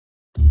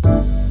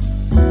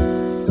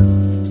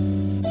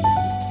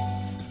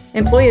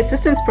employee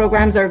assistance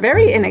programs are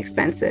very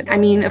inexpensive. I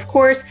mean, of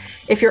course,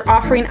 if you're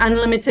offering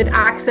unlimited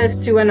access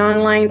to an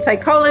online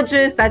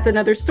psychologist, that's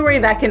another story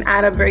that can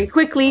add up very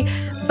quickly,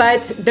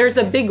 but there's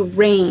a big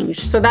range.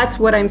 So that's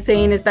what I'm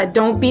saying, is that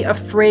don't be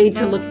afraid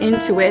to look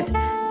into it.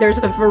 There's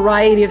a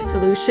variety of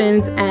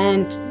solutions,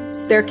 and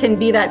there can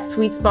be that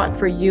sweet spot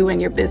for you and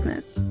your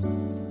business.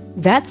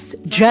 That's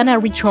Gianna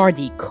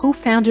Ricciardi,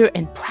 co-founder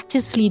and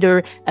practice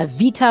leader of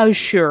Vita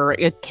Assure,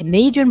 a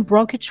Canadian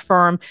brokerage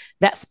firm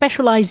that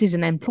specializes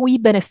in employee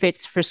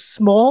benefits for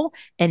small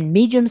and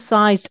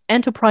medium-sized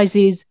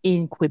enterprises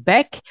in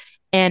Quebec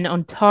and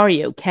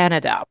Ontario,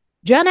 Canada.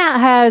 Gianna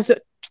has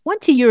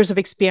 20 years of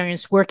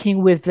experience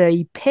working with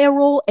the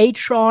payroll,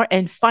 HR,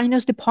 and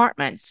finance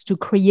departments to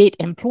create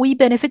employee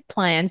benefit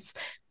plans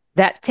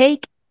that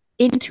take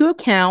into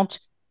account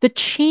the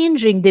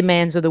changing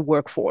demands of the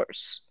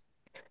workforce.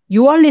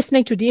 You are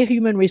listening to Dear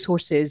Human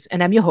Resources,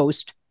 and I'm your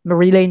host,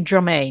 Marie-Laine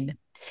Germain.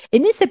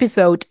 In this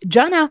episode,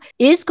 Gianna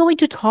is going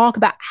to talk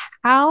about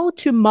how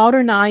to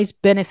modernize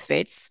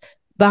benefits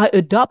by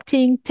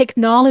adopting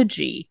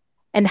technology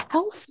and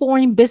how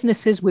foreign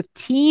businesses with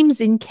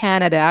teams in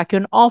Canada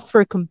can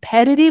offer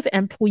competitive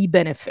employee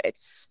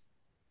benefits.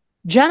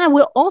 Gianna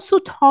will also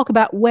talk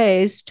about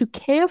ways to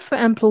care for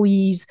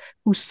employees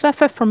who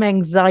suffer from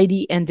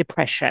anxiety and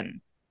depression.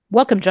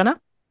 Welcome,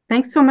 Gianna.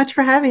 Thanks so much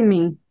for having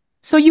me.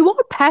 So you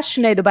are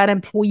passionate about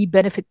employee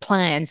benefit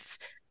plans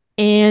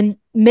and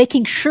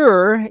making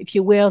sure, if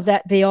you will,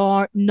 that they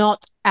are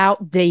not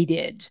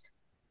outdated.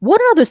 What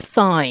are the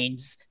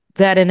signs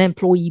that an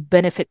employee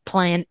benefit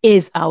plan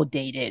is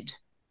outdated?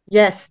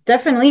 Yes,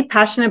 definitely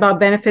passionate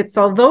about benefits.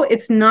 Although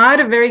it's not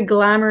a very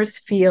glamorous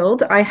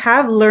field, I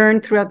have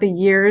learned throughout the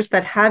years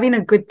that having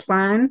a good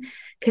plan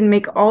can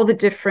make all the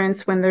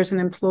difference when there's an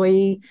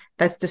employee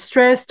that's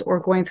distressed or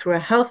going through a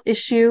health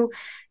issue.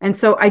 And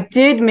so I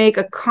did make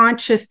a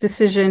conscious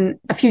decision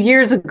a few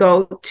years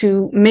ago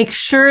to make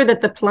sure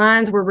that the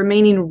plans were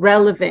remaining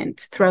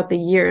relevant throughout the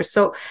years.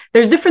 So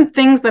there's different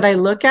things that I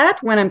look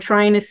at when I'm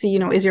trying to see,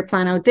 is your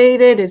plan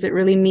outdated? Is it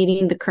really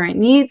meeting the current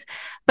needs?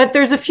 But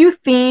there's a few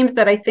themes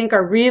that I think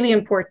are really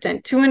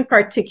important, two in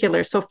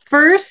particular. So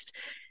first,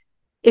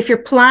 if your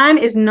plan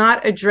is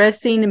not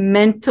addressing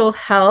mental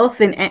health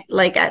and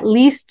at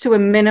least to a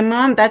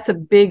minimum, that's a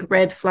big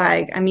red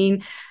flag. I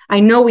mean,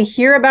 I know we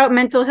hear about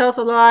mental health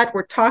a lot,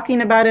 we're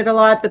talking about it a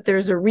lot, but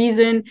there's a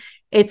reason.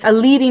 It's a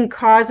leading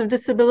cause of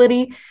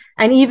disability.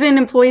 And even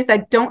employees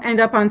that don't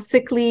end up on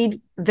sick leave,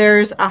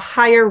 there's a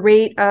higher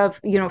rate of,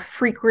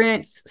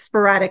 frequent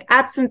sporadic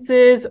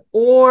absences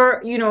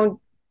or,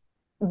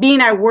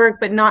 being at work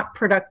but not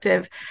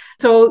productive.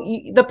 So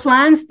the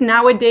plans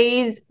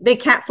nowadays, they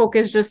can't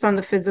focus just on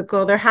the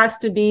physical. There has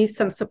to be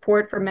some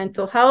support for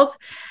mental health.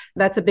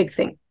 That's a big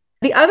thing.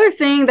 The other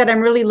thing that I'm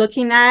really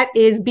looking at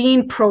is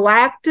being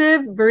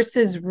proactive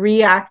versus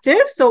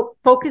reactive. So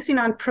focusing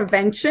on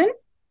prevention.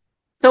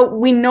 So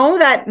we know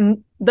that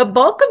the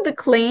bulk of the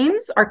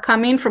claims are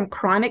coming from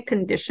chronic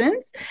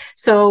conditions.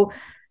 So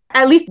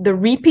at least the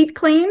repeat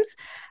claims.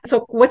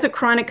 So what's a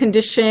chronic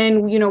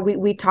condition?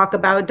 We talk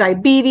about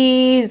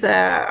diabetes,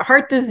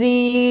 heart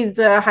disease,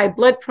 high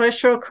blood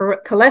pressure,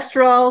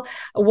 cholesterol.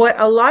 What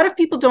a lot of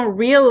people don't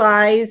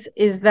realize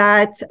is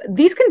that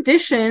these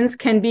conditions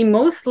can be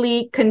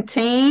mostly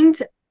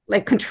controlled,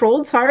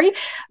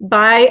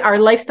 by our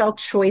lifestyle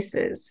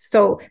choices.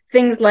 So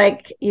things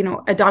like,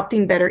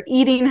 adopting better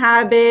eating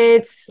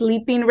habits,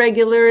 sleeping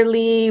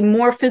regularly,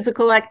 more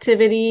physical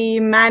activity,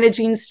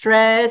 managing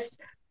stress.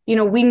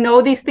 We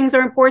know these things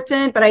are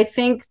important, but I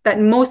think that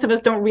most of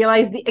us don't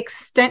realize the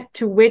extent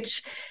to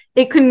which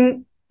it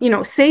can,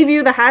 save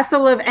you the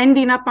hassle of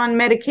ending up on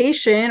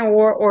medication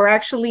or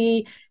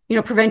actually,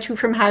 prevent you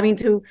from having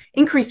to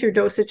increase your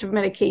dosage of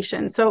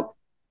medication. So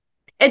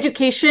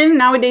education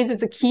nowadays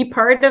is a key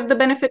part of the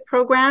benefit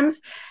programs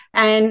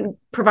and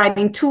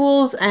providing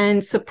tools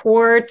and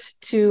support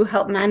to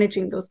help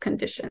managing those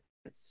conditions.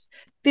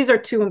 These are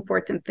two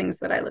important things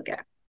that I look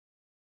at.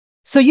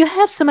 So you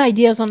have some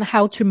ideas on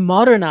how to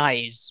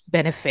modernize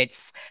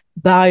benefits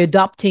by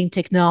adopting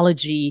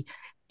technology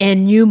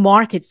and new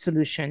market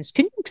solutions.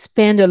 Can you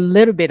expand a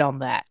little bit on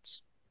that?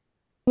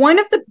 One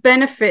of the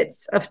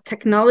benefits of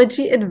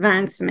technology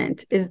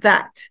advancement is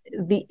that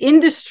the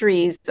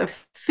industries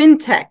of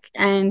fintech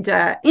and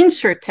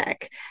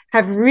insurtech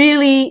have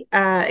really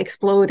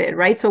exploded,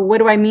 right? So what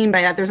do I mean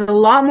by that? There's a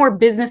lot more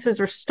businesses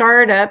or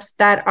startups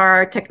that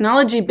are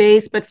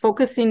technology-based, but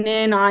focusing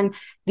in on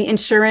the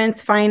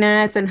insurance,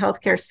 finance, and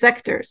healthcare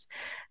sectors.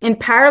 In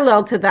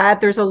parallel to that,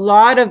 there's a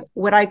lot of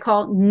what I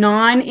call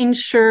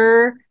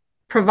non-insure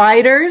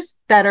providers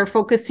that are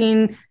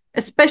focusing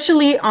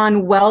especially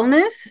on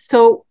wellness.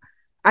 So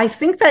I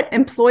think that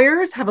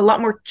employers have a lot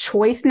more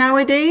choice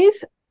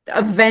nowadays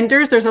of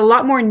vendors. There's a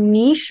lot more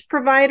niche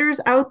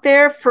providers out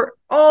there for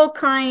all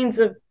kinds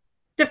of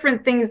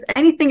different things.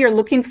 Anything you're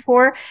looking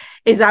for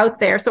is out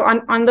there. So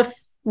on the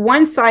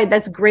one side,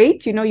 that's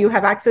great. You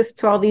have access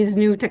to all these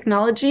new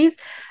technologies.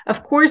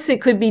 Of course,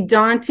 it could be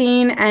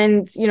daunting,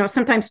 and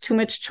sometimes too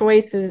much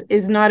choice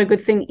is not a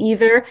good thing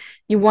either.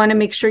 You want to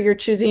make sure you're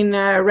choosing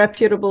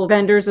reputable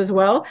vendors as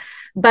well.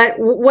 But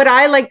what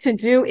I like to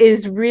do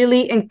is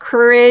really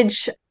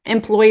encourage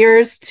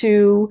employers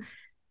to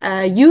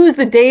use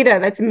the data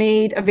that's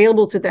made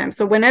available to them.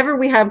 So whenever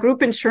we have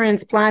group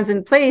insurance plans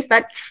in place,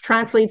 that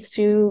translates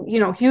to,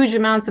 huge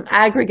amounts of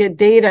aggregate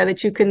data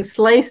that you can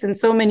slice in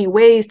so many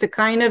ways to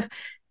kind of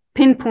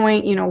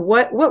pinpoint,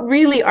 what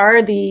really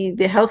are the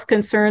health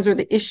concerns or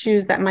the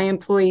issues that my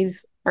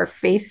employees are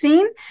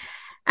facing.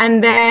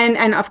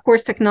 And of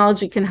course,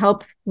 technology can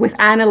help with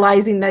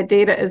analyzing that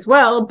data as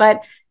well,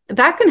 but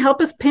that can help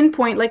us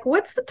pinpoint, like,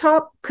 what's the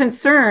top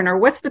concern, or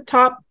what's the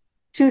top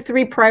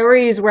 2-3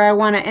 priorities where I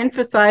want to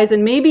emphasize,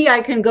 and maybe I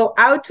can go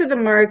out to the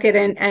market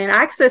and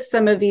access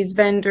some of these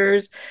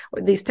vendors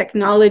or these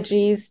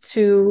technologies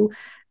to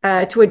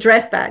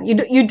address that.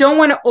 You don't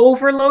want to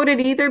overload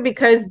it either,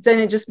 because then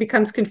it just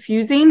becomes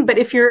confusing. But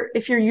if you're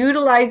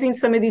utilizing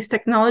some of these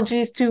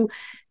technologies to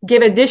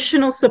give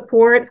additional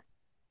support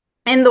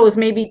in those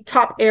maybe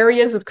top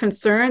areas of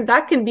concern,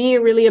 that can be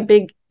really a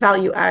big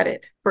value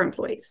added for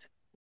employees.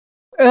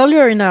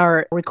 Earlier in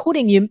our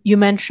recording, you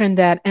mentioned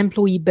that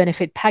employee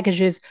benefit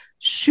packages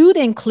should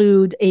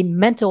include a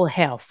mental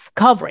health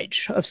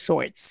coverage of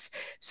sorts.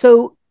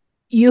 So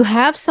you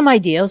have some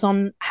ideas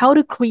on how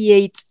to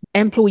create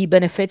employee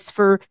benefits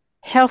for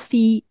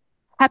healthy,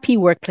 happy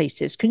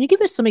workplaces. Can you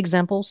give us some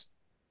examples?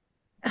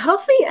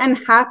 Healthy and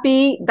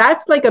happy,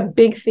 that's like a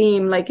big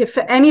theme. Like, if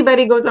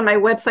anybody goes on my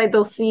website,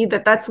 they'll see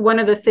that that's one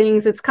of the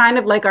things. It's kind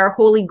of like our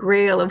holy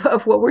grail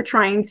of what we're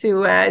trying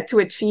to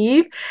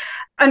achieve.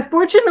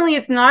 Unfortunately,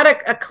 it's not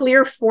a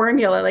clear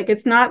formula. Like,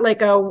 it's not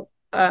like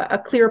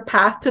a clear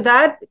path to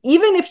that,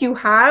 even if you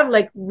have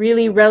like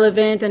really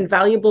relevant and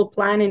valuable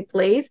plan in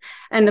place.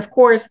 And of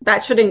course,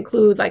 that should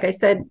include, like I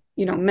said,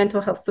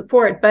 mental health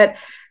support. But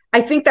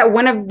I think that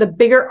one of the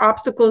bigger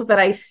obstacles that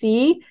I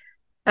see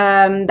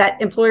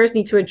that employers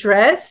need to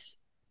address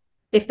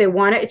if they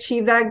want to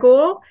achieve that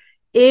goal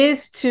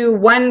is to,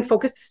 one,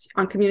 focus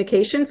on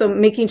communication. So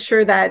making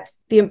sure that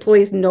the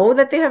employees know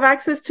that they have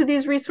access to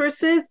these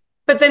resources,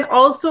 but then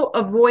also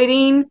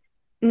avoiding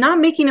not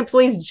making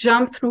employees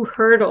jump through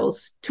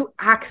hurdles to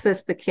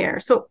access the care.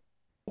 So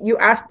you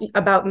asked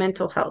about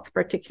mental health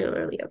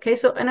particularly. Okay,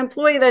 so an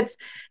employee that's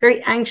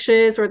very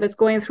anxious or that's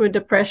going through a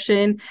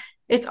depression,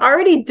 it's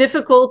already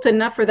difficult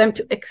enough for them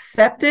to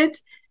accept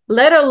it,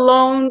 let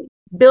alone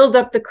build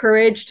up the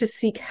courage to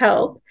seek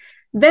help.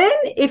 Then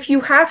if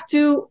you have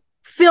to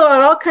fill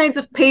out all kinds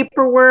of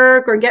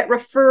paperwork or get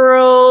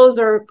referrals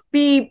or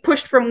be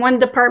pushed from one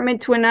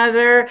department to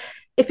another,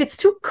 if it's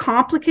too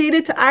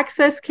complicated to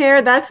access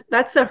care,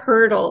 that's a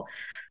hurdle.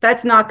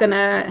 That's not going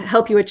to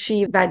help you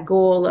achieve that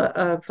goal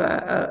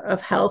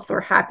of health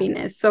or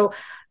happiness. So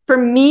for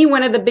me,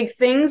 one of the big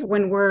things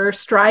when we're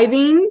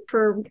striving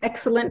for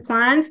excellent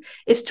plans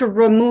is to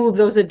remove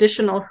those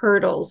additional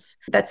hurdles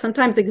that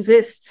sometimes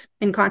exist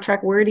in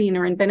contract wording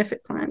or in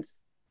benefit plans.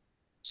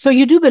 So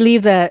you do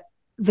believe that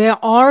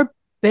there are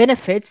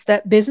benefits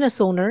that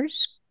business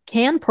owners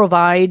can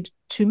provide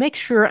to make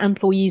sure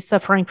employees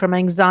suffering from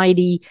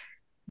anxiety,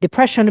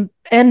 depression,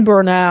 and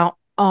burnout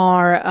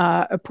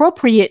are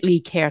appropriately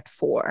cared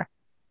for.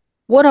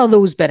 What are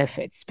those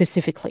benefits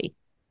specifically?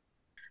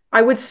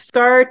 I would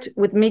start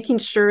with making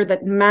sure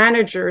that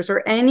managers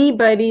or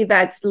anybody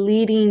that's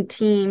leading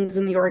teams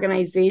in the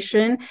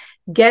organization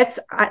gets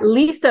at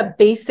least a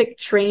basic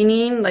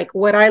training, like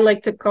what I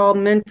like to call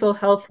mental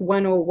health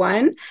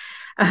 101,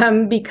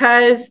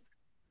 because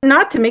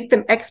not to make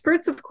them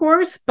experts, of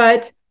course,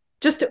 but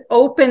just to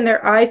open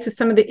their eyes to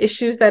some of the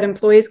issues that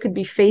employees could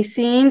be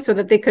facing so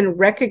that they can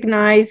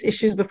recognize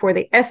issues before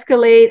they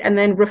escalate and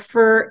then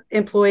refer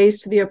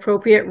employees to the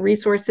appropriate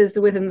resources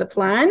within the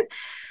plan.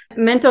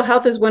 Mental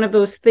health is one of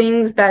those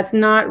things that's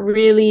not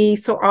really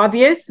so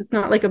obvious. It's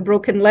not like a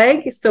broken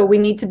leg. So we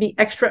need to be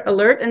extra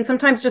alert. And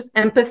sometimes just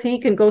empathy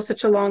can go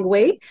such a long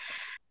way.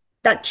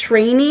 That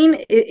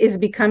training is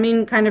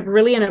becoming kind of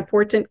really an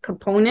important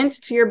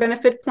component to your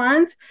benefit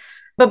plans.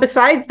 But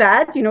besides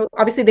that,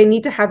 obviously they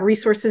need to have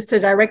resources to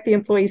direct the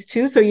employees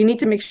to. So you need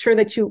to make sure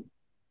that you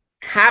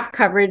have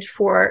coverage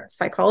for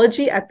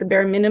psychology at the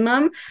bare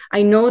minimum.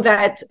 I know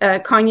that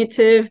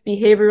cognitive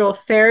behavioral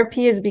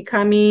therapy is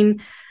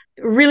becoming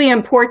really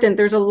important.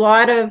 There's a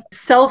lot of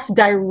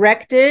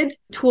self-directed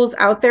tools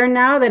out there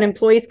now that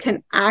employees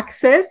can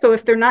access. So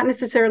if they're not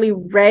necessarily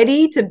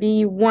ready to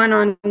be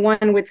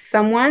one-on-one with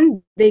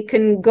someone, they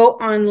can go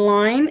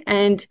online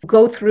and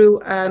go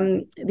through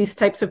these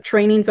types of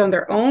trainings on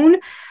their own.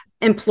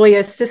 Employee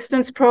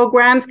assistance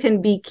programs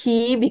can be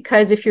key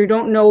because if you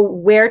don't know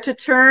where to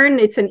turn,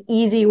 it's an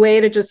easy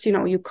way to just,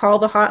 you call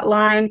the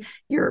hotline,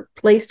 you're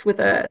placed with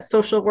a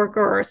social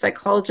worker or a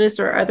psychologist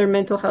or other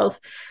mental health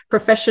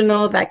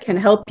professional that can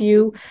help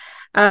you.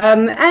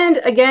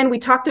 And again, we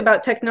talked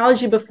about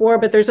technology before,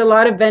 but there's a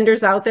lot of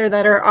vendors out there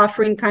that are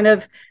offering kind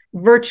of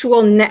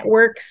virtual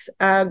networks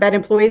that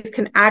employees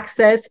can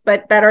access,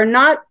 but that are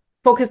not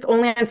focused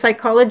only on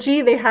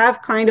psychology. They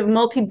have kind of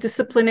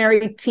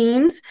multidisciplinary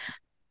teams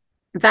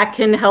that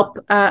can help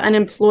an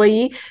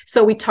employee.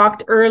 So we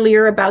talked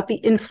earlier about the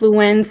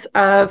influence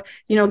of,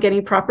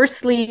 getting proper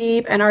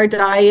sleep and our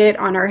diet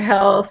on our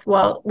health.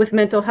 Well, with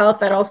mental health,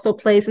 that also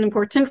plays an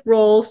important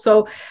role.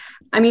 So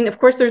of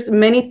course, there's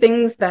many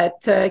things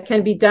that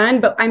can be done,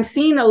 but I'm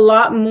seeing a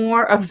lot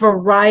more of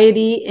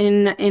variety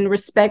in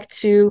respect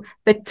to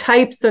the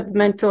types of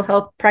mental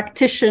health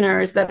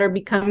practitioners that are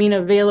becoming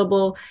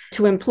available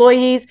to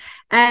employees.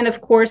 And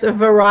of course, a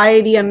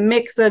variety, a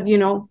mix of,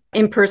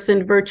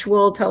 in-person,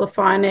 virtual,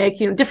 telephonic,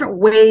 different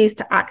ways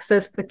to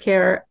access the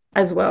care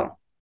as well.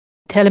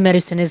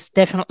 Telemedicine has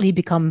definitely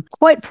become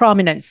quite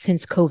prominent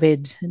since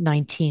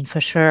COVID-19,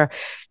 for sure.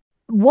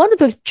 One of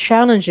the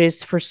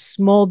challenges for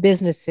small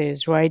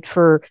businesses, right,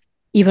 for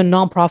even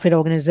nonprofit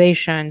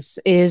organizations,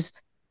 is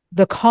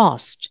the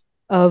cost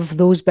of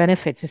those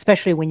benefits,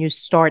 especially when you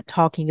start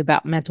talking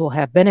about mental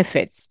health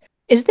benefits.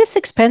 Is this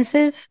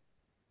expensive?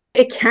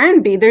 It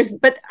can be.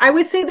 But I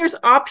would say there's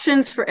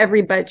options for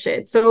every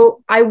budget.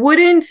 So I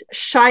wouldn't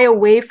shy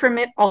away from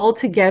it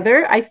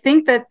altogether. I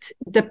think that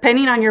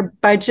depending on your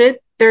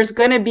budget, there's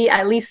going to be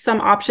at least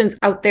some options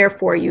out there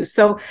for you.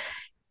 So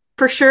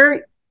for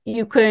sure,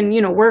 you can,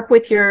 work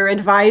with your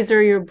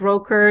advisor, your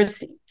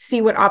brokers,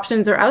 see what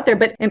options are out there.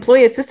 But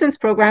employee assistance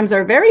programs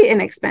are very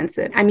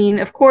inexpensive.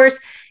 Of course,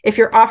 if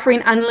you're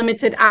offering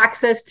unlimited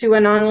access to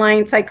an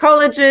online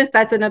psychologist,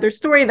 that's another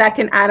story that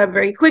can add up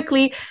very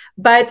quickly.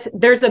 But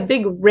there's a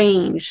big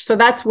range. So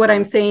that's what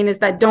I'm saying, is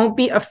that don't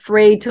be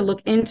afraid to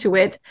look into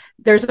it.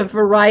 There's a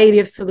variety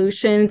of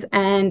solutions,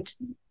 and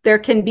there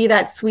can be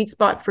that sweet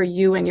spot for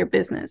you and your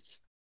business.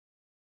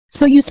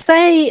 So you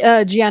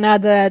say, Gianna,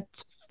 that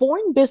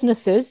foreign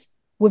businesses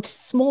with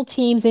small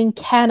teams in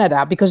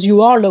Canada, because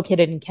you are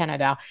located in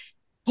Canada,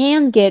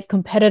 can get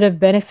competitive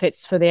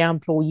benefits for their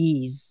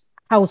employees.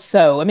 How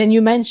so?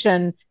 You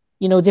mentioned,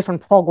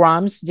 different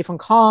programs, different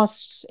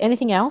costs.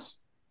 Anything else?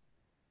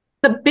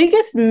 The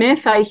biggest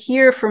myth I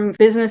hear from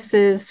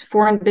businesses,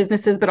 foreign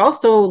businesses, but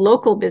also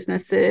local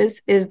businesses,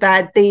 is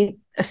that they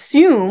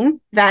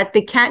assume that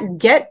they can't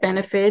get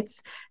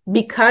benefits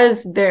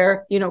because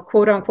they're,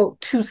 quote unquote,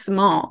 too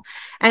small.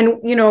 And,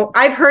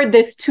 I've heard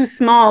this too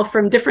small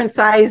from different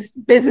size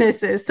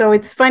businesses. So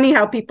it's funny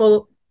how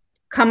people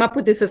come up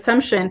with this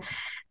assumption.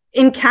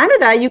 In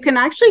Canada, you can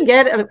actually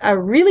get a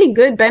really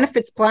good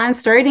benefits plan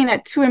starting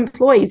at 2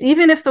 employees.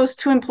 Even if those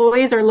 2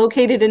 employees are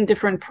located in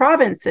different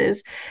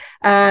provinces,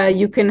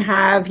 you can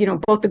have,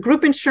 both the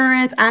group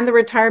insurance and the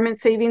retirement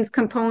savings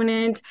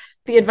component.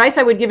 The advice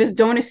I would give is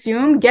don't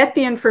assume, get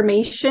the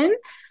information.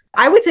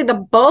 I would say the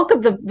bulk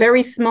of the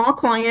very small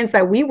clients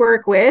that we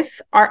work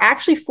with are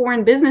actually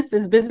foreign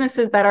businesses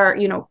that are,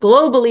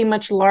 globally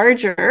much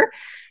larger,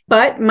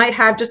 but might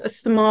have just a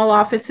small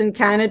office in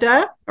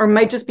Canada, or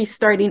might just be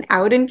starting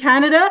out in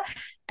Canada.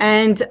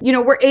 And,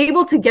 we're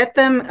able to get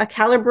them a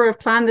caliber of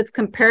plan that's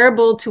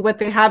comparable to what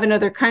they have in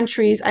other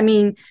countries.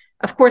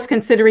 Of course,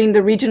 considering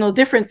the regional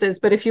differences,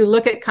 but if you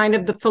look at kind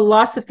of the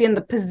philosophy and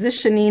the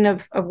positioning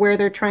of where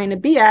they're trying to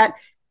be at,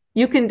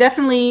 you can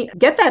definitely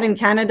get that in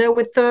Canada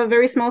with a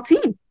very small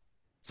team.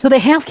 So the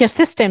healthcare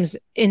systems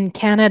in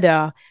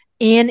Canada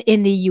and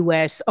in the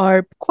US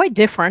are quite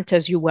different,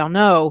 as you well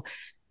know.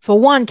 For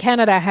one,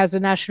 Canada has a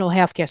national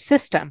healthcare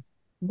system.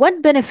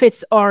 What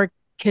benefits are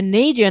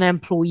Canadian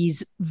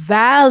employees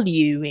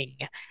valuing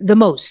the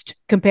most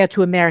compared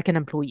to American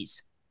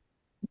employees?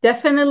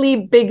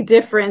 Definitely big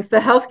difference. The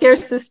healthcare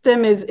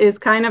system is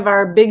kind of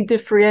our big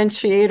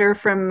differentiator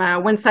from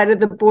one side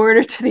of the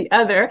border to the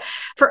other.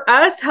 For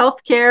us,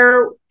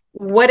 healthcare,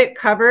 what it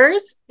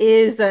covers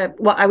is,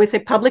 I would say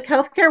public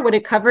healthcare, what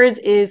it covers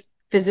is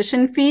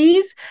physician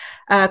fees,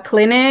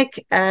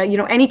 clinic,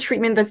 any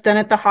treatment that's done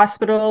at the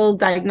hospital,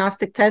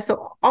 diagnostic tests.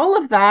 So all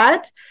of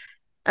that,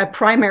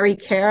 primary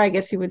care, I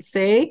guess you would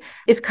say,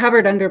 is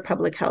covered under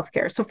public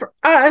healthcare. So for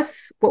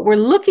us, what we're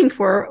looking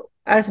for,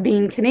 us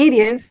being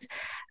Canadians,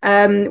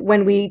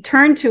 when we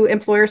turn to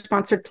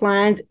employer-sponsored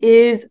plans,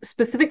 is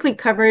specifically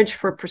coverage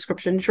for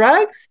prescription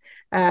drugs,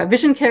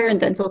 vision care, and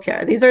dental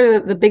care. These are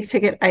the big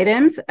ticket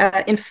items.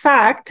 In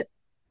fact,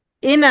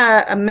 in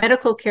a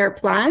medical care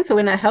plan, so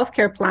in a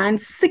healthcare plan,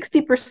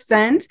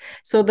 60%,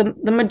 so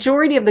the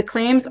majority of the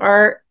claims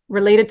are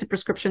related to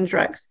prescription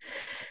drugs.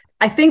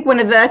 I think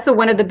that's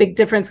one of the big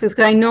differences,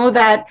 because I know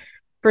that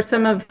for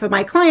some of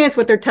my clients,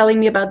 what they're telling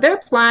me about their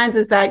plans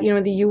is that,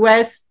 in the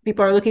US,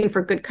 people are looking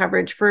for good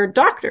coverage for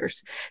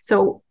doctors.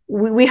 So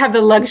we have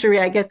the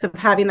luxury, I guess, of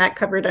having that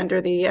covered under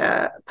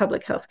the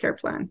public healthcare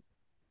plan.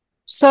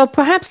 So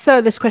perhaps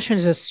this question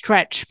is a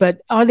stretch,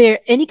 but are there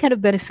any kind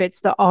of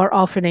benefits that are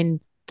offered in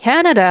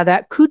Canada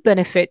that could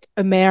benefit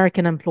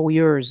American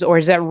employers, or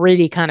is that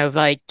really kind of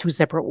like 2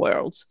 separate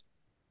worlds?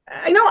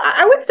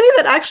 I would say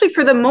that actually,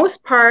 for the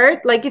most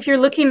part, like if you're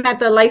looking at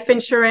the life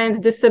insurance,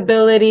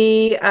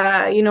 disability,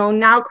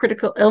 now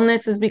critical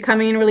illness is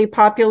becoming really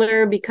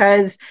popular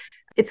because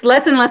it's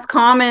less and less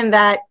common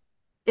that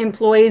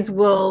employees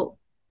will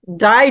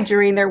die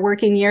during their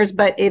working years,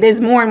 but it is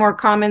more and more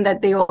common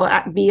that they will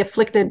be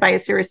afflicted by a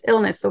serious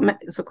illness.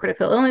 So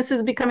critical illness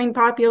is becoming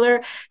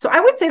popular. So I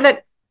would say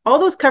that all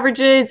those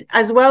coverages,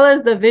 as well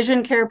as the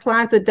vision care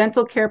plans, the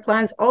dental care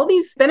plans, all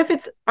these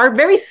benefits are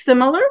very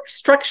similar,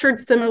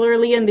 structured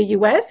similarly in the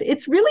US.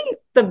 It's really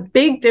the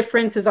big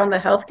difference is on the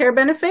healthcare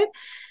benefit.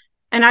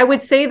 And I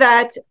would say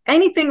that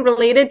anything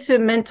related to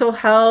mental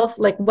health,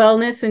 like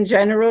wellness in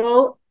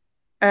general,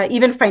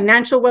 even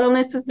financial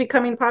wellness is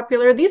becoming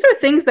popular. These are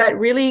things that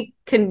really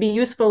can be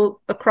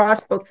useful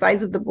across both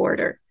sides of the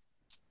border.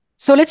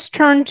 So let's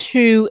turn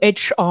to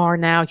HR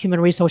now, human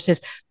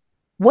resources.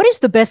 What is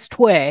the best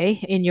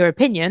way, in your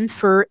opinion,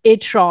 for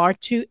HR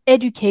to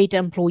educate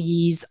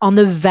employees on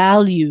the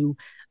value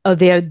of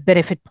their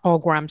benefit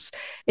programs?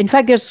 In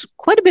fact, there's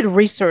quite a bit of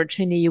research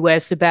in the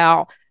US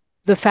about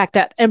the fact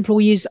that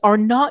employees are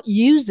not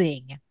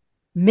using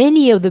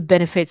many of the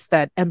benefits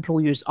that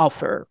employers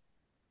offer.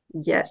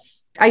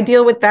 Yes, I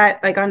deal with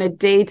that like on a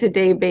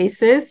day-to-day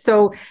basis.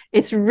 So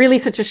it's really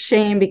such a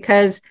shame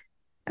because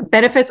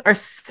benefits are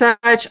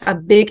such a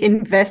big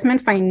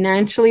investment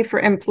financially for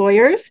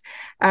employers.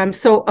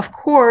 So of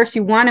course,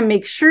 you want to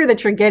make sure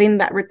that you're getting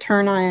that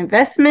return on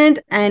investment.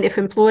 And if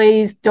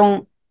employees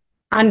don't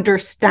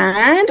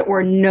understand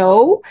or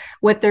know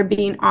what they're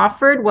being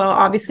offered, well,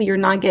 obviously you're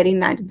not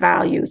getting that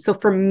value. So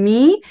for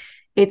me,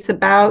 it's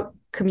about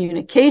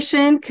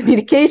communication.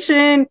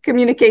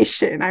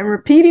 I'm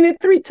repeating it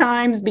 3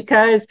 times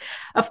because,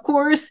 of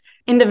course,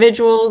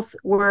 individuals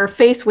were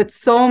faced with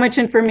so much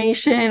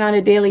information on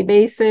a daily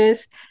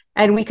basis,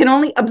 and we can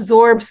only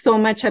absorb so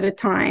much at a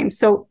time.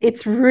 So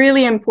it's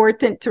really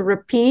important to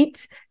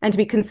repeat and to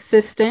be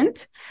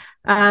consistent.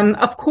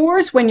 Of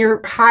course, when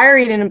you're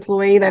hiring an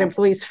employee, that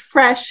employee is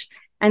fresh.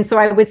 And so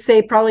I would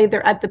say probably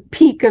they're at the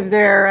peak of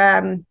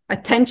their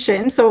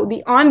attention. So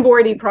the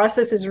onboarding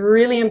process is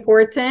really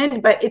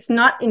important, but it's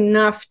not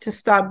enough to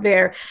stop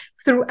there.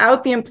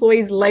 Throughout the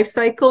employee's life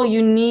cycle,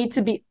 you need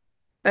to be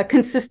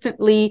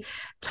consistently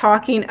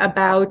talking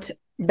about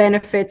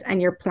benefits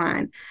and your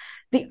plan.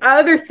 The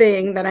other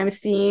thing that I'm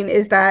seeing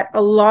is that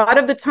a lot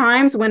of the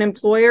times when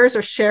employers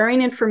are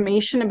sharing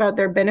information about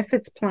their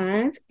benefits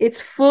plans, it's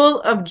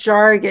full of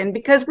jargon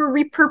because we're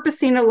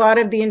repurposing a lot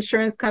of the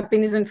insurance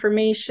company's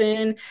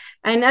information,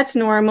 and that's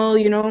normal,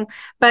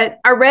 But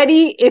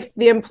already, if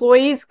the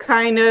employee's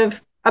kind of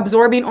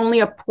absorbing only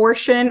a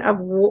portion of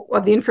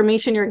the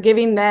information you're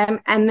giving them,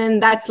 and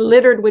then that's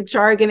littered with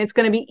jargon, it's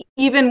going to be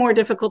even more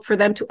difficult for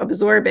them to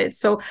absorb it.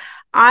 So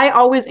I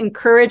always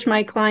encourage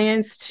my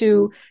clients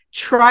to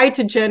try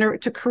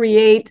to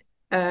create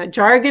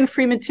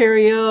jargon-free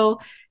material,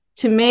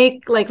 to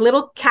make like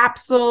little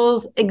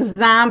capsules,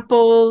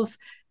 examples,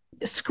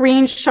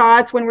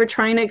 screenshots when we're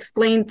trying to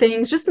explain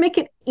things. Just make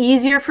it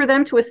easier for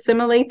them to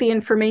assimilate the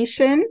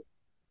information.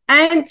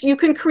 And you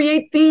can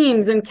create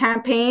themes and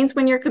campaigns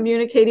when you're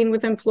communicating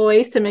with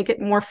employees to make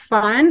it more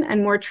fun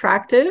and more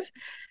attractive.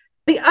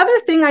 The other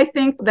thing I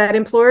think that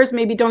employers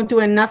maybe don't do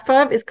enough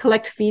of is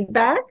collect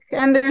feedback.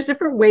 And there's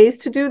different ways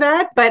to do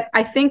that. But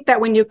I think that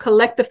when you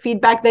collect the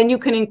feedback, then you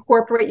can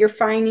incorporate your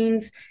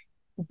findings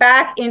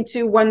back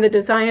into the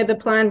design of the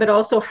plan, but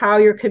also how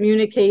you're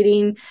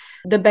communicating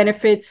the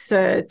benefits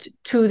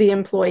to the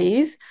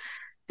employees.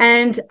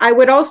 And I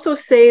would also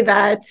say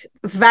that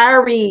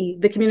vary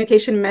the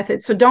communication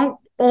method. So don't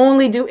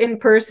only do in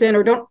person,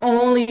 or don't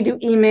only do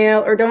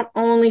email, or don't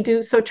only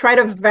do, so try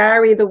to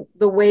vary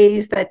the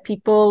ways that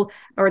people,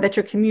 or that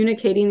you're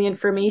communicating the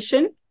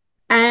information.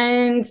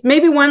 And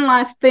maybe one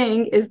last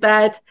thing is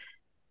that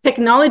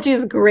technology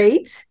is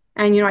great.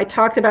 And, I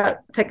talked about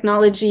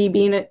technology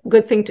being a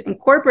good thing to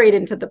incorporate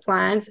into the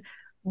plans,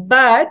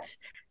 but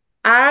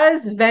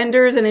as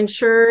vendors and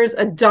insurers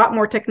adopt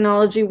more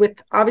technology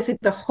with obviously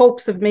the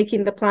hopes of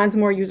making the plans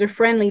more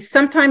user-friendly,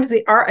 sometimes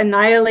they are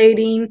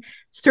annihilating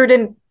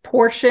certain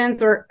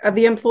portions of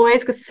the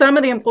employees, because some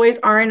of the employees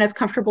aren't as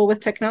comfortable with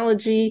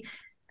technology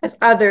as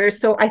others.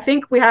 So I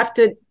think we have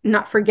to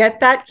not forget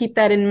that, keep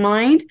that in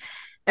mind.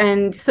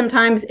 And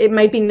sometimes it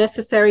might be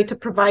necessary to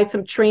provide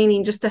some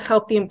training just to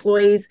help the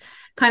employees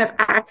kind of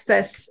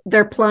access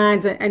their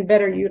plans and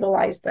better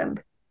utilize them.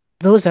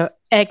 Those are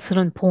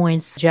excellent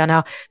points,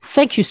 Gianna.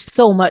 Thank you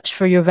so much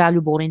for your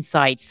valuable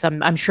insights.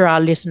 I'm sure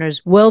our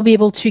listeners will be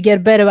able to get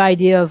a better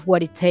idea of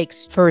what it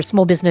takes for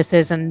small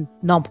businesses and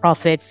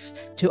nonprofits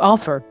to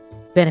offer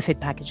benefit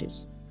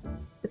packages.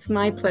 It's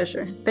my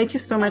pleasure. Thank you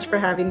so much for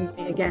having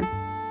me again.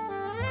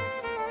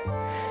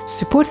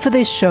 Support for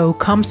this show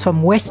comes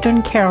from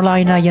Western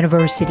Carolina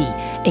University,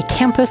 a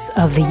campus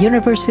of the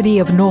University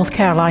of North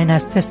Carolina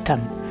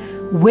system,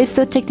 with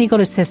the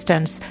technical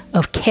assistance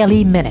of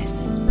Kelly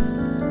Minnis.